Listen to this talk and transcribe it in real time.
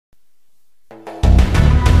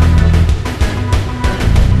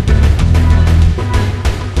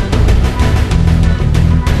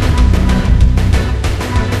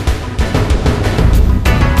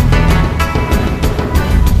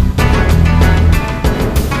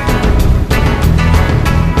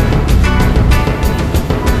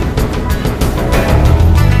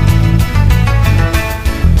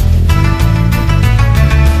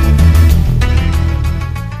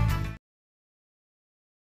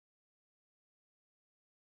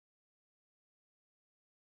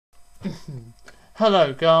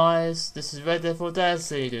Hello guys, this is Red Devil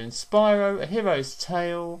Daisy doing Spyro, A Hero's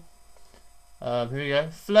Tale. Here we go.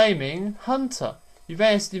 Flaming Hunter. You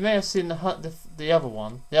may have seen the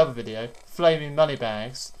other video, Flaming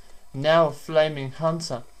Moneybags. Now Flaming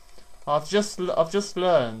Hunter. I've just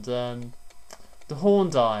learned the horn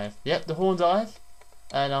dive. Yep, the horn dive,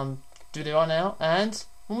 and I'm doing it right now. And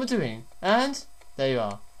what am I doing? And there you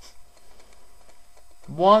are.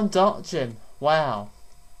 1 dark gem. Wow.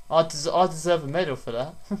 I deserve a medal for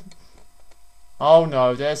that. Oh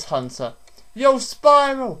no, there's Hunter. Yo,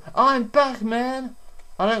 Spyro! I'm back, man!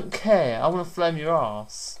 I don't care. I want to flame your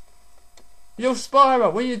ass. Yo,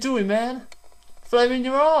 Spyro, what are you doing, man? Flaming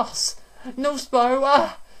your ass! No, Spyro!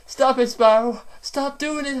 Ah! Stop it, Spyro! Stop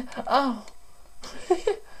doing it! Oh!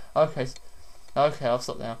 Okay, I'll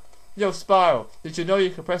stop now. Yo, Spyro, did you know you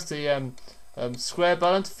can press the square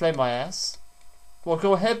button to flame my ass? Well,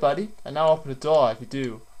 go ahead, buddy, and I'll open the door if you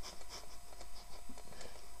do.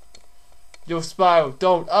 Yo, Spyro,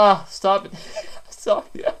 don't. Ah, stop it.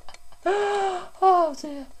 Sorry. Oh,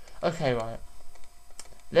 dear. Okay, right.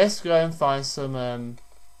 Let's go and find some,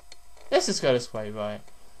 let's just go this way, right.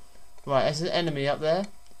 Right, there's an enemy up there.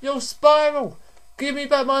 Yo, Spyro, give me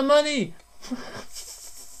back my money.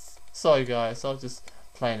 Sorry, guys, I was just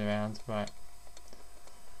playing around. Right.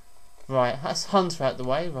 Right, that's Hunter out the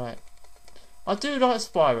way, right. I do like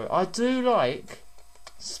Spyro. I do like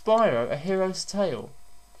Spyro, A Hero's Tale.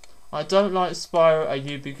 I don't like Spyro, A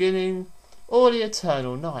New Beginning, or The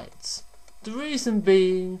Eternal Night. The reason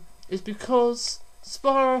being is because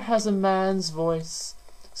Spyro has a man's voice.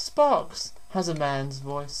 Sparks has a man's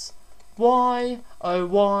voice. Why, oh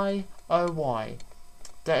why, oh why?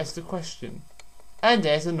 That is the question. And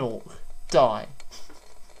there's an orc. Die.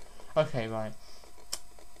 Okay, right.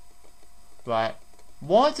 Right.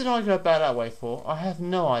 Why did I go back that way for? I have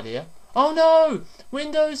no idea. Oh no!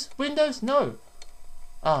 Windows, no!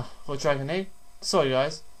 Ah, got Dragon Egg. Sorry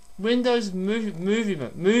guys. Windows movie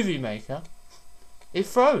Maker. It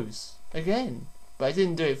froze again, but I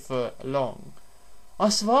didn't do it for long. I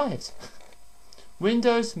survived.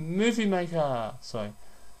 Windows Movie Maker. Sorry,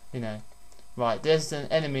 you know. Right, there's an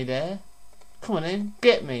enemy there. Come on in,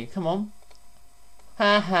 get me. Come on.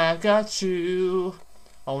 Haha, got you.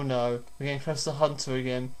 Oh no, we're getting close to Hunter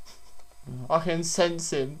again. I can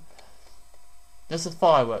sense him. There's a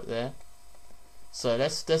firework there. So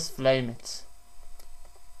let's flame it.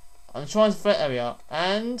 I'm trying to flame. There we are.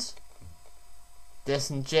 And there's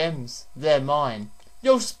some gems. They're mine.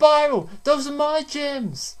 Yo, Spyro! Those are my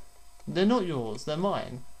gems! They're not yours, they're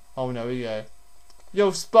mine. Oh no, here we go.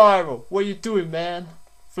 Yo, Spyro, what are you doing, man?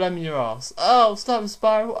 Flaming your ass. Oh, stop it,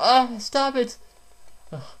 Spyro. Ah, stop it.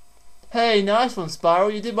 Ugh. Hey, nice one,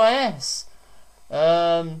 Spyro. You did my ass.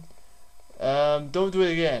 Don't do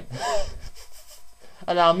it again.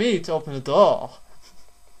 Allow me to open the door.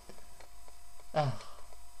 Oh.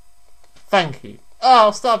 Thank you.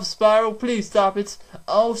 Oh, stop it, Spyro. Please stop it.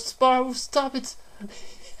 Oh, Spyro, stop it.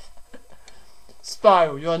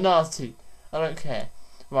 Spyro, you're nasty. I don't care.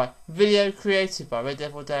 Right. Video created by Red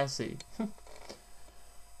Devil Daisy.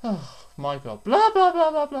 Oh, my God. Blah, blah,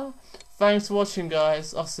 blah, blah, blah. Thanks for watching,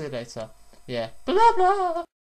 guys. I'll see you later. Yeah. Blah, blah.